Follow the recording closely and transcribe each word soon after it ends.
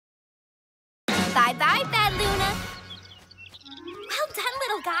Bye-bye, Bad Luna. Well done,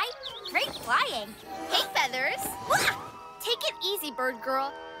 little guy. Great flying. Hey, Feathers. Take it easy, bird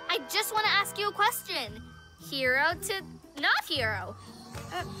girl. I just want to ask you a question. Hero to not hero.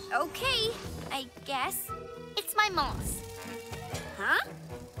 Okay, I guess. It's my moths. Huh?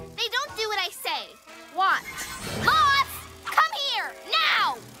 They don't do what I say. Watch. Moths! Come here,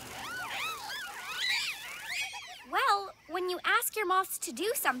 now! Well, when you ask your moths to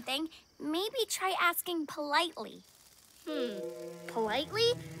do something, maybe try asking politely.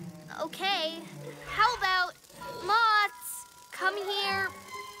 Politely? Okay. How about, moths, come here,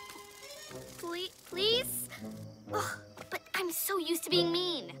 please? Ugh, but I'm so used to being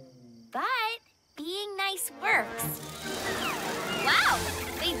mean. But being nice works. Wow,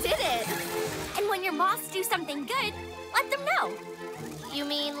 they did it. And when your moths do something good, let them know. You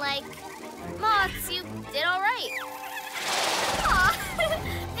mean like, moths, you did all right. Aw,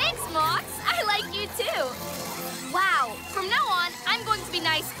 thanks, moths. I like you too. Wow, from now on, I'm going to be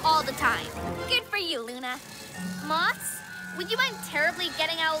nice all the time. Good for you, Luna. Moths, would you mind terribly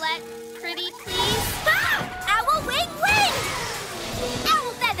getting Owlette pretty, please? Ah! Owl wing wing!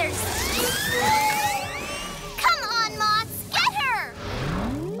 Owl feathers! Come on, moths, get her!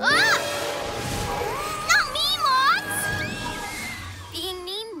 Ah! Not me, moths! Being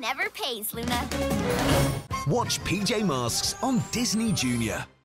mean never pays, Luna. Watch PJ Masks on Disney Junior.